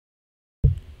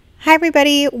Hi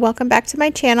everybody, welcome back to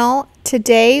my channel.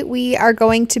 Today we are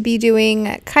going to be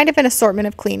doing kind of an assortment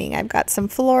of cleaning. I've got some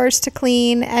floors to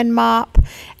clean and mop,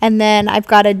 and then I've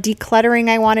got a decluttering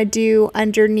I want to do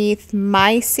underneath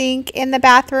my sink in the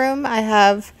bathroom. I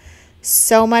have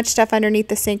so much stuff underneath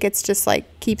the sink, it's just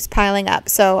like keeps piling up.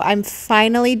 So I'm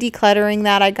finally decluttering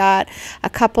that. I got a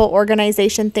couple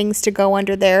organization things to go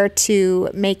under there to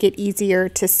make it easier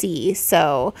to see.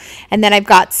 So, and then I've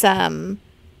got some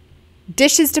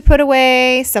dishes to put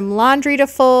away, some laundry to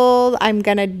fold. I'm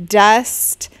gonna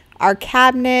dust our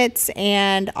cabinets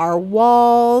and our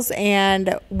walls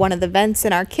and one of the vents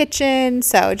in our kitchen.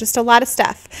 So just a lot of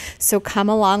stuff. So come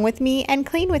along with me and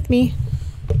clean with me.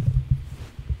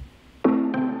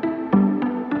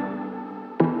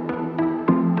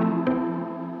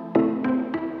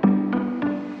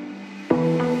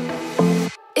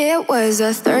 It was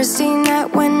a Thursday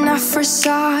night when I first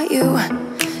saw you.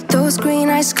 Those green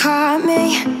eyes caught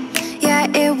me, yeah,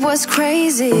 it was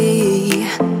crazy.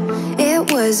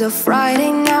 It was a Friday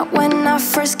night when I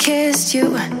first kissed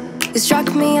you. You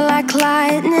struck me like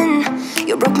lightning,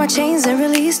 you broke my chains and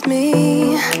released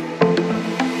me.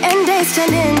 And days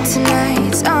turned into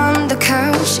nights on the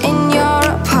couch in your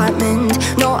apartment.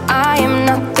 No, I am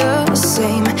not the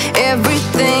same,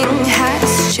 everything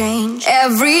has changed.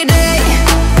 Every day,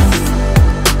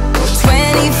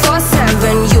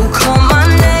 24/7, you call my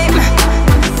name.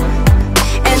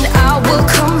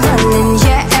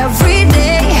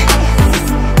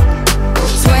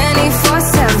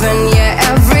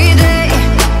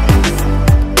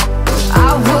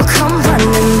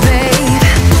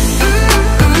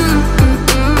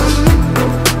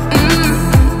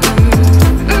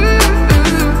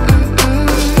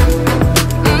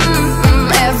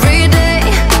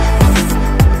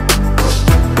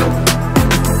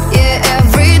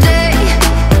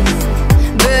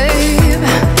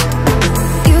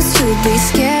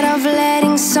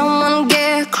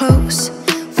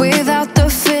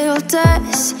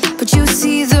 But you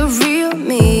see the real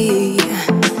me.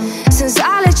 Since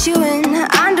I let you in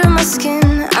under my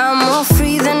skin, I'm more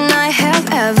free than I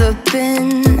have ever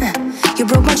been. You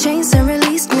broke my chains and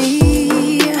released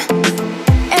me.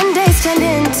 And days turned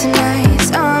into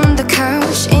nights on the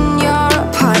couch in your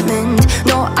apartment.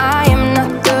 No, I am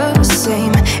not the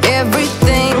same,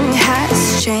 everything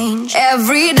has changed.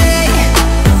 Every day,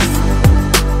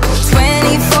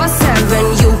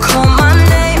 24/7, you call my name.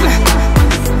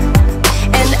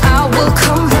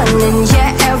 Come running,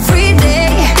 yeah, every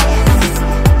day,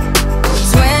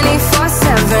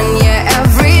 24/7, yeah,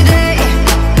 every day,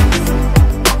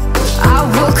 I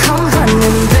will come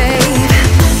running, babe.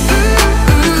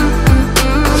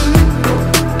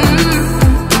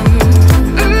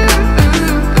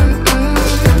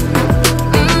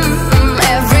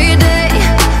 Every day,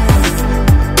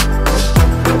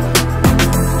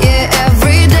 yeah,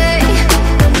 every day,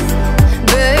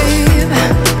 babe.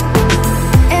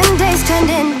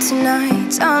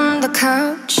 Nights on the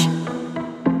couch.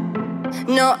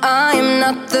 No, I'm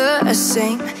not the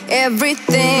same,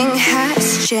 everything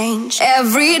has changed.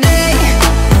 Every day,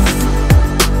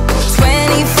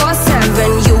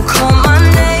 24/7, you call my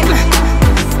name,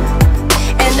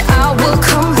 and I will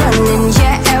come running,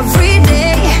 yeah, every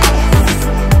day,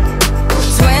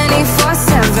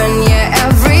 24/7, yeah,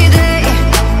 every day,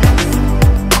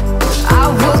 I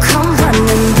will come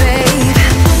running, babe.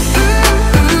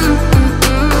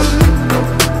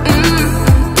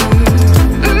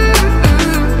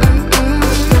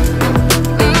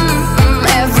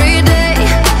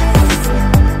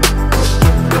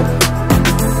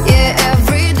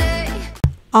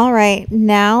 All right,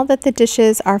 now that the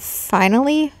dishes are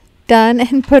finally done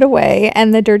and put away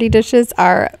and the dirty dishes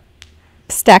are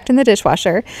stacked in the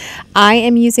dishwasher, I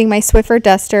am using my Swiffer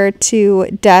duster to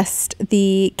dust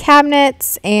the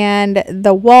cabinets and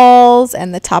the walls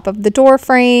and the top of the door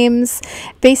frames,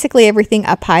 basically everything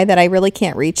up high that I really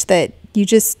can't reach, that you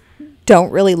just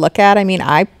don't really look at. I mean,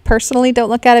 I personally don't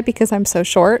look at it because I'm so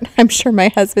short. I'm sure my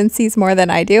husband sees more than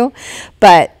I do,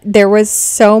 but there was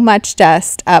so much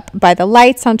dust up by the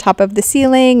lights on top of the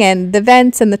ceiling and the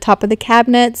vents and the top of the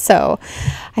cabinet. So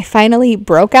I finally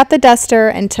broke out the duster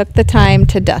and took the time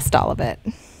to dust all of it.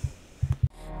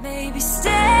 Maybe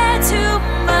stare too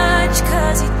much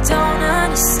 'cause you don't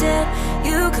understand.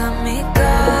 You got me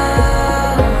go.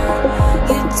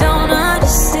 You don't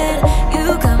understand.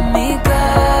 You got me go.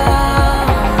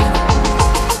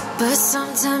 But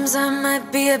sometimes I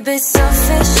might be a bit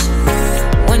selfish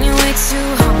when you're way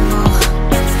too humble.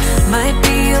 Might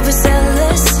be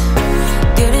overzealous,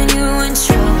 getting you in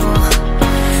trouble.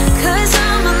 'Cause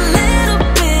I'm a little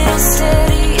bit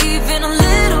unsteady, even a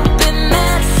little bit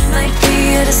mad. Might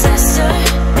be a disaster.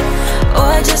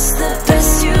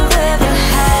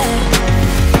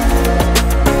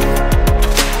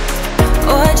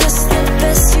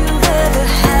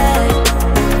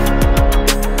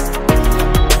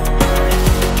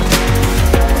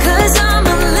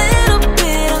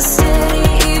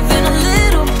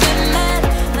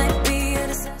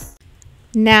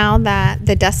 now that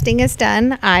the dusting is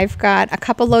done, I've got a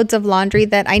couple loads of laundry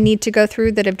that I need to go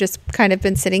through that have just kind of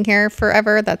been sitting here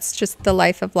forever. That's just the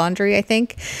life of laundry, I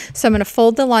think. So I'm going to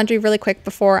fold the laundry really quick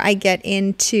before I get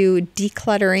into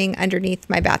decluttering underneath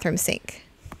my bathroom sink.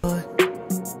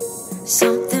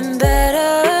 Something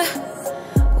better.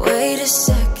 Wait a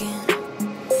second.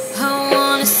 I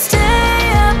wanna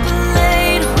stay up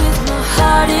late with my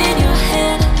heart in your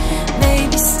hand.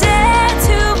 Maybe stay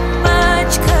too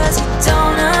much 'cause you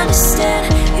don't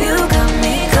understand. You got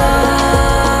me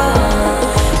gone.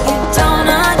 You don't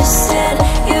understand.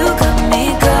 You got me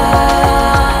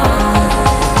gone.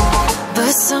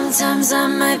 But sometimes I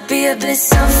might be a bit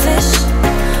selfish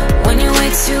when you're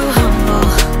way too humble.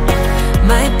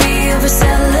 Might be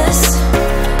overzealous,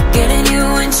 getting you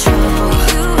in trouble.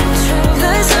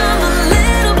 'Cause I'm a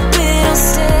little bit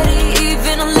unsteady,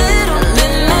 even a little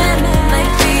bit mad.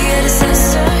 Might be a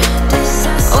disaster,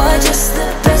 or just the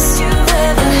best you've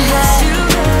ever had.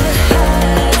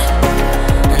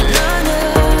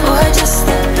 Or just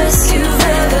the best you've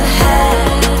ever had.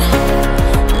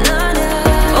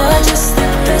 Or just the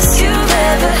best you've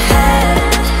ever had.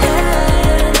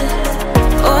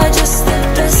 Or just the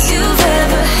best you've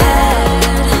ever had.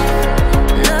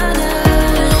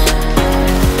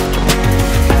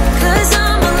 'Cause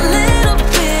I'm a little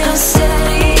bit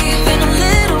unsteady, even a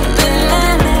little bit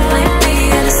mad. Might be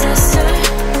a disaster,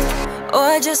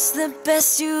 or just the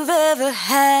best you've ever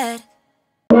had.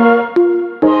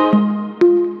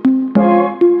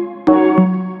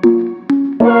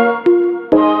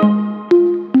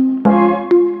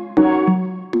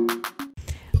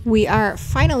 We are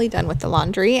finally done with the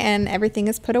laundry and everything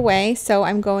is put away. So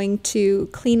I'm going to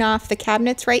clean off the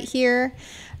cabinets right here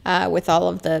with all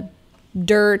of the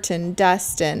dirt and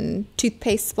dust and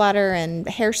toothpaste splatter and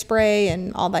hairspray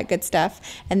and all that good stuff.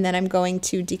 And then I'm going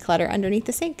to declutter underneath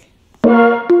the sink.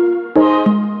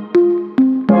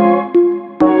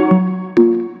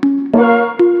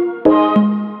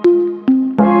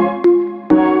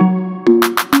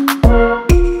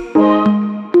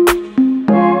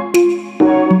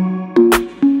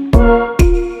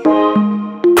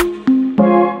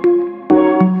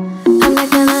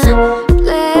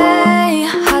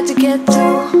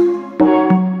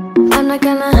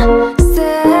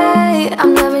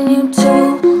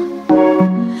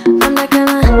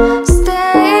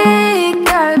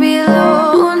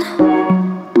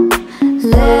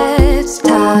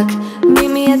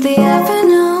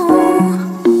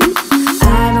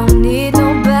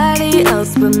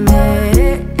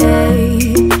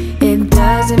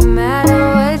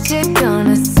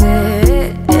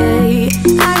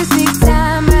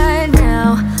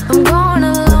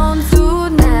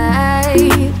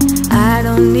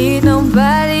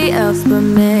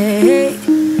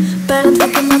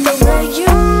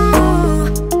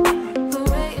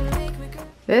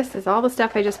 This is all the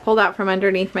stuff I just pulled out from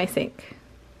underneath my sink.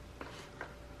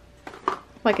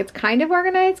 Like, it's kind of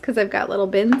organized because I've got little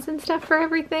bins and stuff for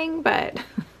everything, but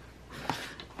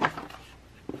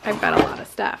I've got a lot of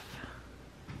stuff.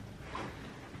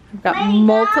 I've got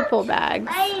multiple bags.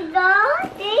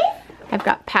 I've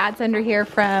got pads under here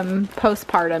from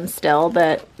postpartum still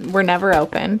that were never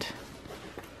opened.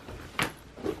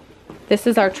 This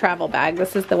is our travel bag.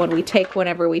 This is the one we take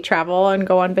whenever we travel and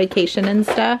go on vacation and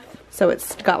stuff. So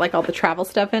it's got like all the travel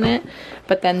stuff in it.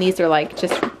 But then these are like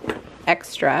just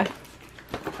extra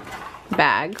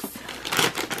bags,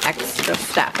 extra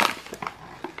stuff.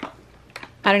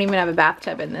 I don't even have a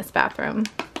bathtub in this bathroom,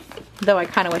 though I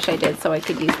kind of wish I did so I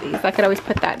could use these. I could always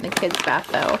put that in the kids' bath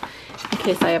though, in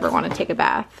case I ever want to take a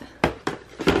bath.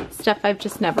 Stuff I've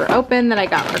just never opened that I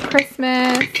got for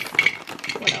Christmas.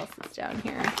 What else is down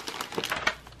here?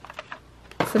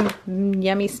 Some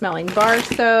yummy smelling bar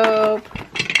soap.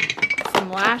 Some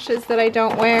lashes that I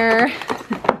don't wear.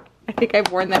 I think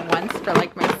I've worn them once for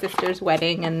like my sister's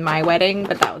wedding and my wedding,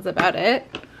 but that was about it.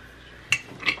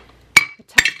 A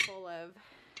tub full of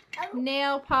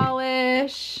nail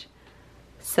polish,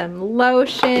 some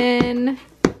lotion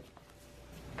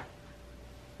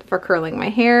for curling my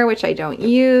hair, which I don't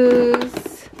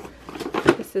use.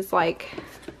 This is like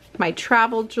my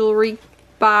travel jewelry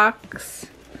box,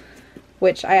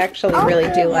 which I actually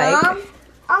really do like.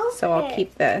 So I'll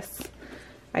keep this.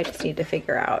 I just need to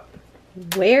figure out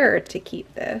where to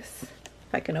keep this,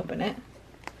 if I can open it.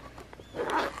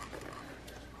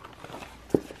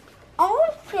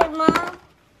 Open, Mom.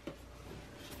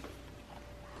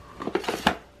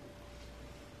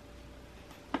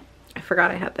 I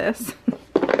forgot I had this.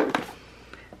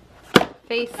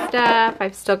 Face stuff.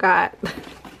 I've still got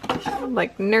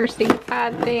like nursing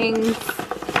pad things.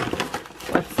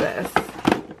 What's this?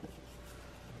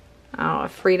 Oh, a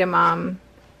Freedom Mom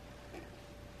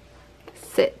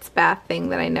sits bath thing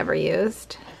that I never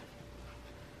used.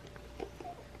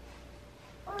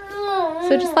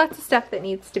 So just lots of stuff that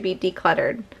needs to be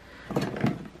decluttered.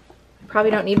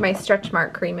 Probably don't need my stretch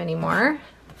mark cream anymore.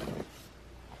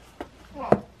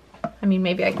 I mean,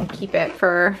 maybe I can keep it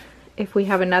for if we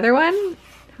have another one.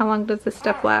 How long does this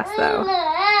stuff last though?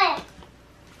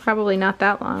 Probably not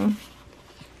that long.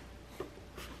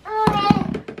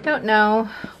 Don't know.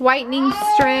 Whitening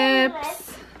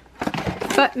strips,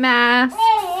 foot masks,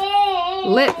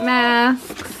 lip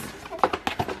masks,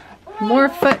 more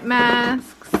foot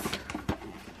masks,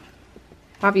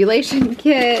 ovulation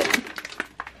kit,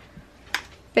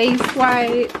 face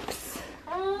wipes,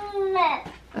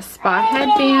 a spa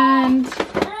headband,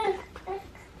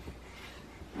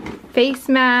 face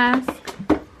mask.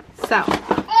 So,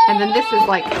 and then this is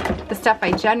like the stuff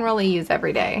I generally use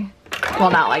every day.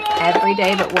 Well, not like every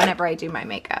day, but whenever I do my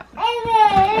makeup.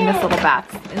 In this little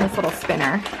bath, in this little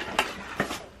spinner.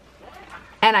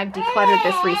 And I've decluttered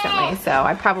this recently, so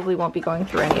I probably won't be going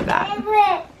through any of that.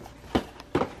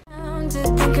 I'm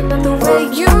just thinking about the way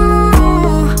you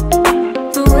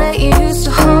used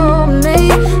to hold me,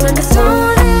 like a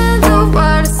song in the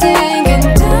water singing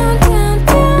down, down,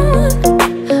 down.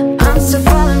 I'm still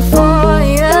falling for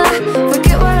you.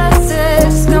 Forget what I said,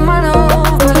 just come on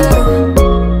over.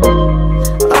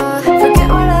 Forget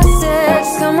what I said,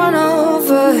 just come on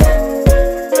over.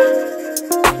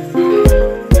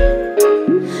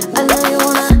 I know you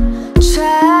wanna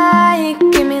try,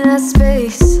 give me that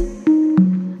space.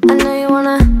 I know you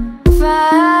wanna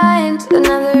find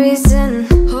another reason.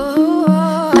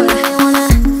 I know you wanna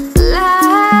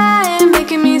lie,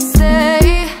 making me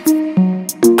stay.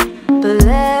 But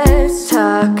let's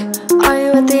talk. Are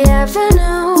you at the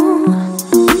avenue?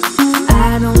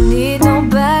 I don't need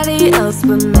nobody else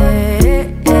but me.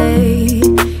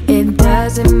 It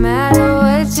doesn't matter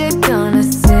what you're gonna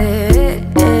say.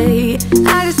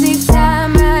 I just need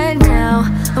time right now.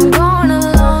 I'm going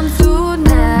alone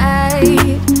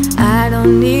tonight. I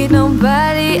don't need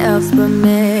nobody else but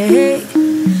me.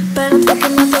 But I'm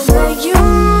thinking about the way you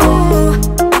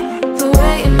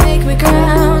make me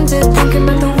grounded. Thinking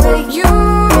about the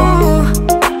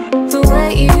way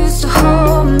you used to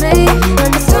hold me,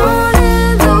 like a song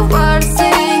in the water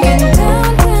singing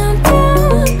down, down,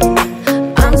 down.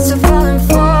 I'm still falling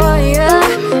for you.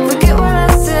 Forget what I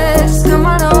said, just come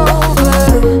on over.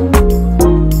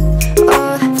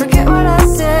 Forget what I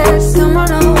said, just come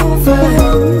on over.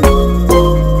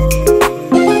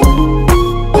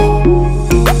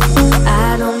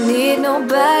 I don't need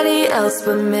nobody else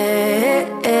but me.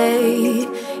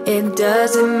 It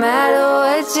doesn't matter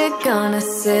what you're gonna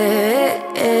say.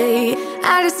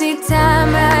 I just need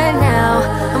time right now.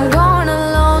 I'm going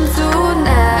alone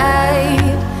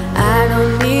tonight. I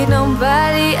don't need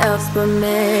nobody else but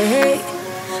me.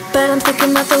 But I'm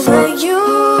thinking about the way you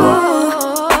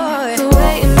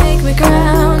make me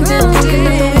grounded. Thinking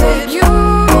about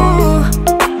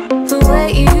the way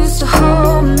you used to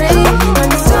hold me,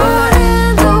 like a song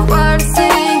in the water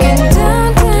singing down,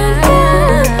 down,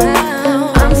 down.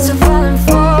 I'm still falling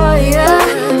for you.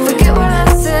 Forget what I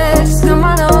said, just come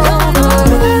on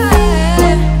over.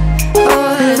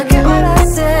 Forget what I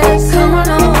said, just come on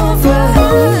over.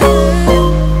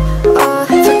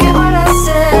 Forget what I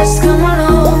said, just come on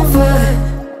over.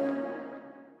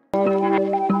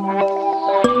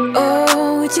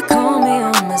 Oh, would you call me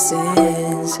on my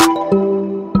sins?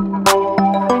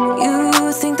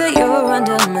 You think that you're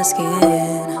under my skin.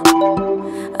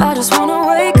 I just wanna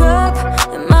wake up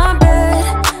in my bed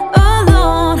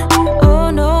alone.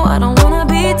 Oh no, I don't wanna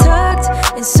be tucked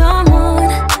in someone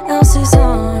else's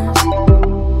arms.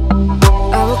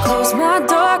 I will close my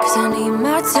door cause I need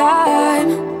my time.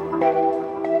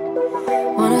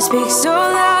 Wanna speak so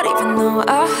loud even though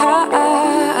I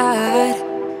hide.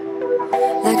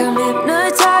 Like I'm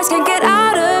hypnotized, can't get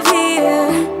out of here.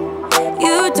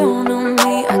 You don't know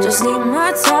me, I just need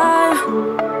my time.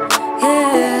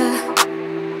 Yeah.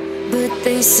 But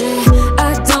they say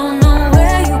I don't know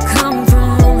where you come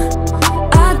from.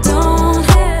 I don't.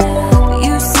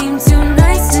 You seem too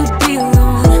nice to be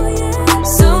alone.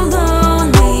 So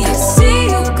lonely. I see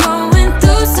you going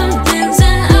through some things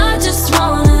and I just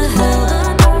wanna help.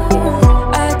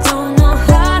 I don't know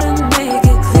how to make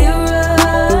it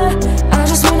clearer. I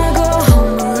just wanna go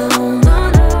home alone.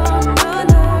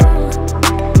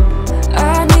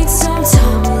 I need some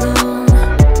time alone.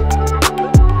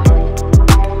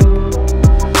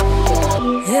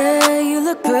 Yeah, you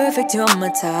look perfect, you're my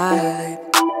type.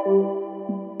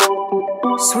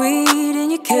 Sweet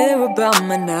and you care about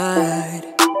my night.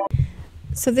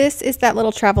 So this is that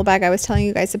little travel bag I was telling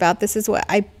you guys about. This is what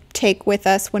I take with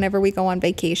us whenever we go on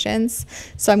vacations.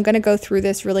 So I'm going to go through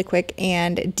this really quick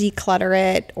and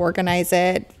declutter it, organize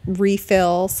it,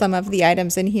 refill some of the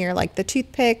items in here like the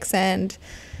toothpicks and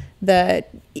the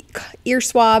ear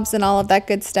swabs and all of that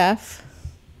good stuff.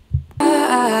 Like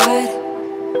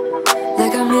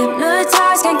I'm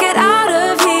hypnotized, can't get out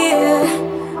of here.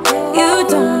 You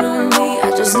don't know me,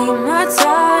 I just need my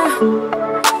time.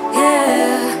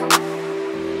 Yeah,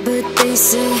 but they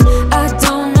say I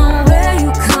don't know where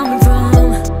you come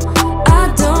from.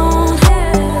 I don't.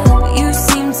 You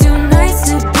seem too nice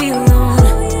to be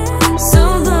alone. So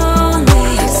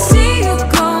lonely. I see you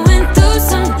going through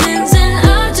some things and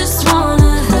I just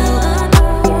wanna help.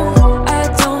 I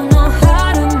don't know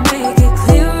how to make it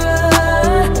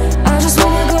clearer. I just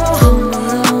wanna go home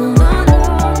alone.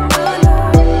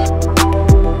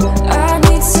 I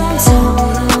need some time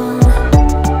alone.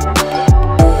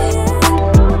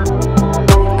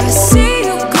 I see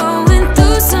you going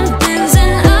through some things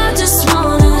and I just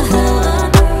wanna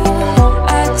help.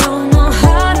 I don't know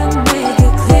how to make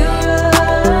it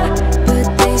clearer, but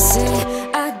they say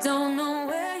I don't know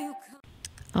where you come.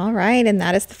 All right, and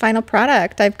that is the final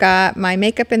product. I've got my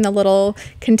makeup in the little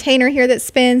container here that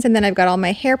spins, and then I've got all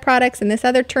my hair products in this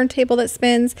other turntable that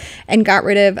spins, and got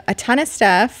rid of a ton of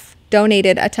stuff,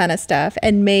 donated a ton of stuff,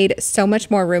 and made so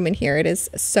much more room in here. It is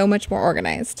so much more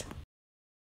organized.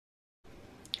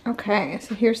 Okay,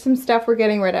 so here's some stuff we're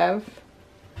getting rid of.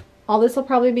 All this will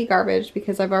probably be garbage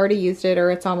because I've already used it or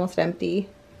it's almost empty.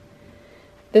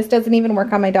 This doesn't even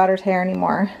work on my daughter's hair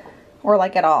anymore, or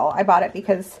like at all. I bought it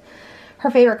because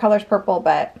her favorite color is purple,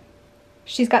 but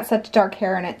she's got such dark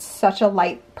hair and it's such a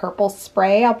light purple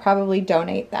spray. I'll probably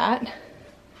donate that.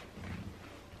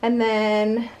 And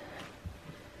then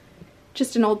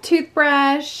just an old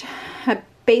toothbrush, a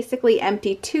basically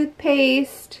empty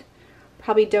toothpaste.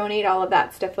 Probably donate all of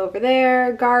that stuff over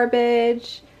there.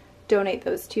 Garbage, donate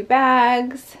those 2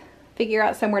 bags. Figure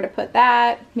out somewhere to put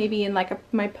that. Maybe in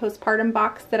like my postpartum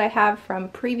box that I have from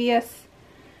previous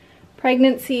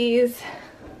pregnancies.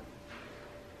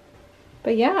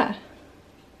 But yeah,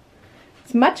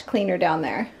 it's much cleaner down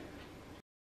there.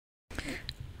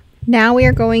 Now we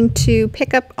are going to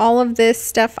pick up all of this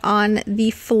stuff on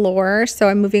the floor. So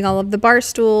I'm moving all of the bar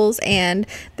stools and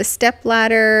the step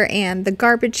ladder and the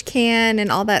garbage can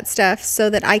and all that stuff so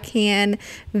that I can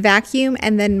vacuum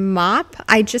and then mop.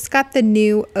 I just got the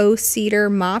new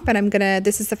O-Cedar mop and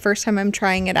this is the first time I'm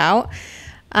trying it out.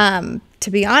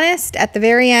 To be honest, at the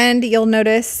very end, you'll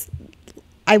notice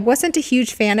I wasn't a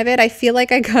huge fan of it. I feel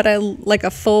like I got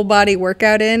a full body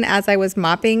workout in as I was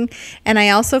mopping. And I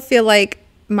also feel like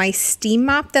my steam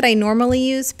mop that I normally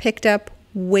use picked up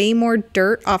way more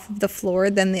dirt off of the floor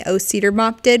than the O-Cedar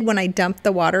mop did when I dumped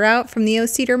the water out from the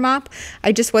O-Cedar mop.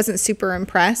 I just wasn't super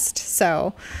impressed.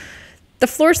 So the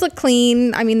floors look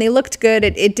clean. I mean, they looked good.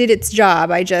 It did its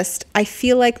job. I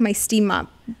feel like my steam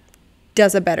mop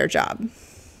does a better job.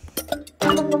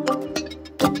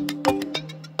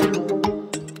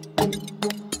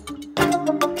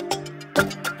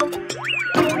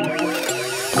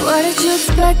 What did you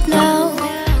expect now?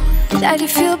 That you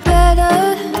feel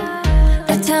better?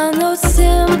 The town knows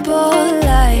simple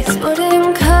lies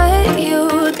wouldn't cut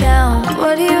you down.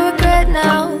 What do you regret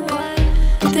now?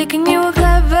 Thinking you were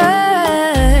clever.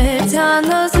 Town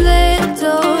knows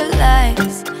little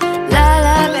lies. La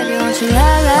la, baby, won't you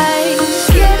la la?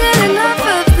 Getting enough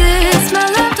of this. My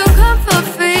love don't come for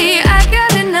free. I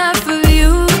got enough of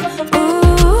you.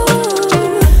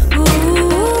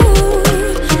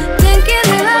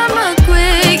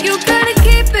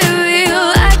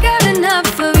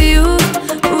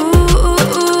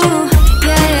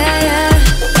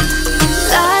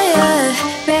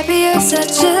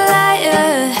 Such a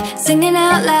liar, singing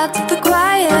out loud to the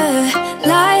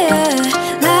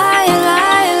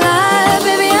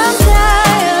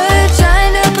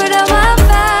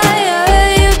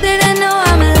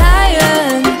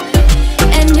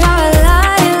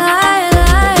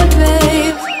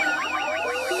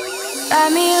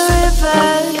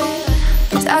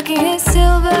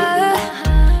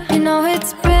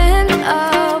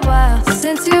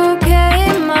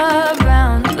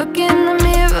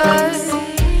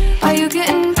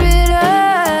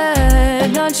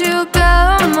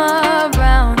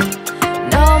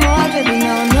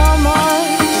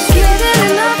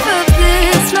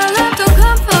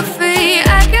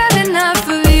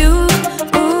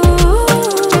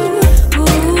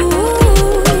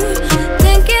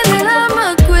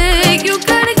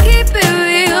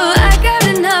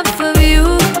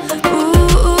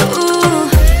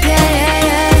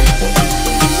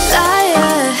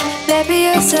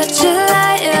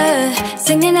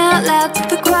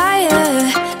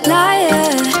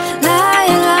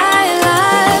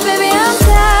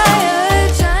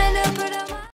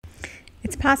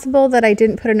possible that I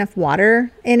didn't put enough water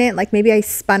in it. Like maybe I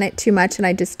spun it too much and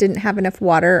I just didn't have enough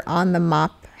water on the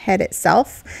mop head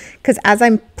itself, because as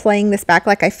I'm playing this back,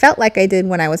 like I felt like I did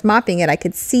when I was mopping it, I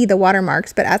could see the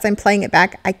watermarks, but as I'm playing it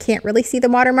back, I can't really see the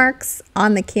watermarks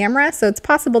on the camera. So it's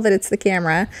possible that it's the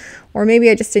camera, or maybe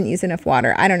I just didn't use enough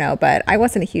water. I don't know, but I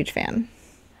wasn't a huge fan.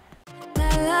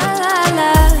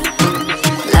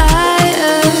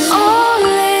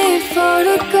 Only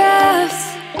photographs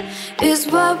is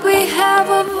what we have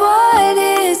of what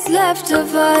is left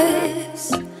of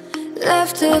us.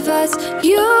 Left of us.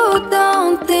 You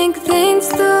don't think things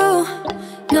through.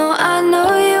 No, I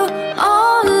know you.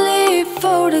 Only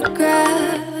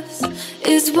photographs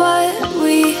is what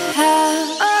we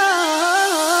have.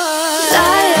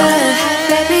 Liar,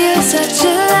 baby, you're such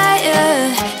a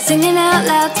liar. Singing out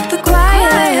loud to the choir.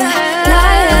 Liar,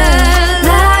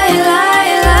 lie,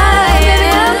 lie, lie. Baby,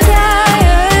 I'm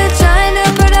tired, trying to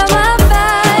put out my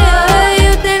fire.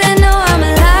 You didn't know I'm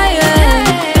a liar,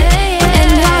 and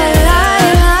you're a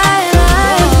liar, lie,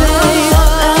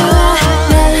 lie,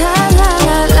 babe. La la la la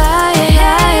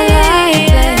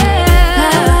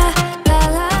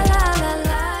la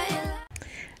la.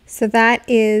 So that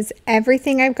is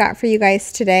everything I've got for you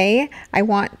guys today. I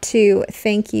want to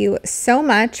thank you so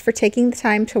much for taking the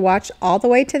time to watch all the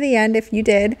way to the end. If you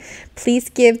did, please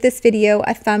give this video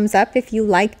a thumbs up if you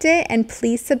liked it, and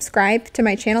please subscribe to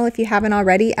my channel if you haven't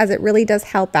already, as it really does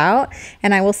help out.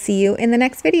 And I will see you in the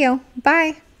next video.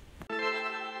 Bye.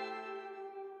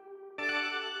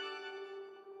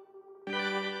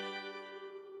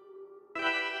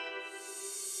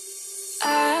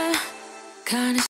 Kinda